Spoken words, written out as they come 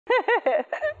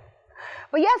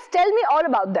But yes, tell me all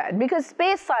about that, because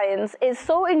space science is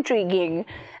so intriguing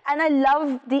and I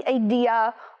love the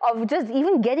idea of just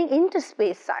even getting into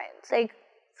space science. Like,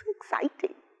 so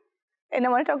exciting. And I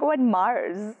want to talk about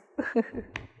Mars. Yeah,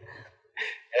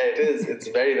 it is. It's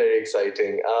very, very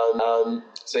exciting.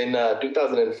 So in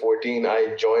 2014,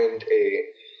 I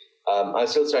was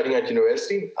still studying at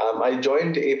university. I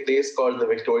joined a place called the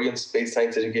Victorian Space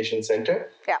Science Education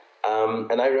Center. Yeah.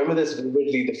 And I remember this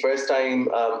vividly. The first time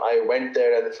I went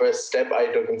there and the first step I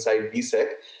took inside BSEC,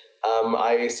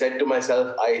 I said to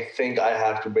myself, I think I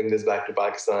have to bring this back to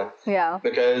Pakistan. Yeah.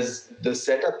 Because the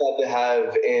setup that they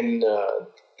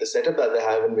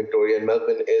have in Victoria and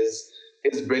Melbourne is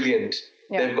brilliant.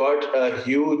 Yeah. They've got a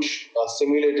huge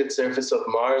simulated surface of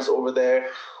Mars over there,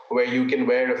 where you can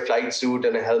wear a flight suit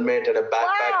and a helmet and a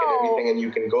backpack and everything, and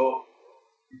you can go.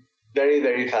 Very,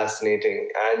 very fascinating.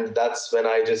 And that's when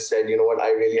I just said, you know what,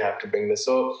 I really have to bring this.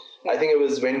 So I think it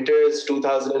was winters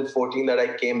 2014 that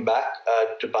I came back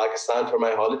to Pakistan for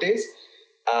my holidays.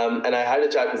 And I had a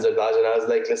chat with Zardaj and I was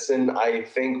like, listen, I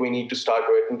think we need to start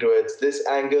working towards this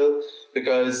angle,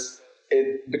 because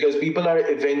people are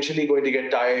eventually going to get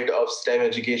tired of STEM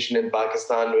education in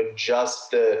Pakistan with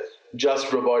just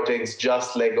robotics,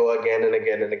 just Lego again and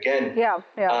again and again. Yeah.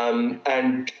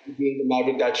 And being the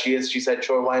maverick that she is, she said,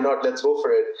 sure, why not? Let's go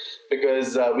for it.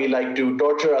 Because we like to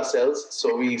torture ourselves.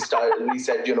 So we said,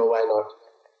 why not?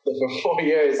 So for 4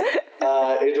 years,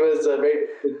 it was a very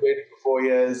good wait for 4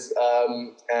 years.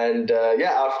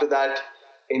 After that,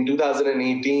 in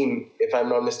 2018, if I'm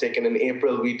not mistaken, in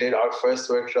April, we did our first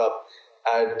workshop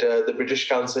at the British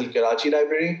Council Karachi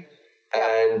Library.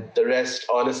 And the rest,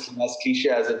 honestly, as cliche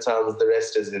as it sounds, the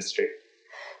rest is history.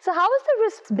 So how has the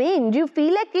risk been? Do you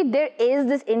feel like there is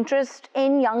this interest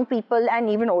in young people and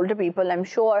even older people, I'm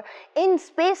sure, in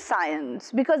space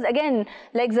science? Because again,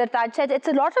 like Zartaj said, it's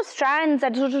a lot of strands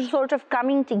that are sort of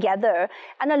coming together,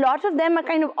 and a lot of them are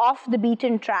kind of off the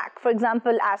beaten track. For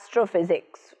example,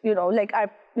 astrophysics,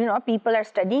 people are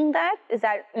studying that? Is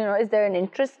there an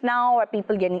interest now? Are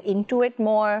people getting into it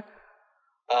more?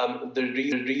 The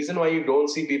reason why you don't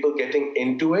see people getting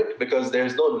into it, because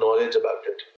there's no knowledge about it.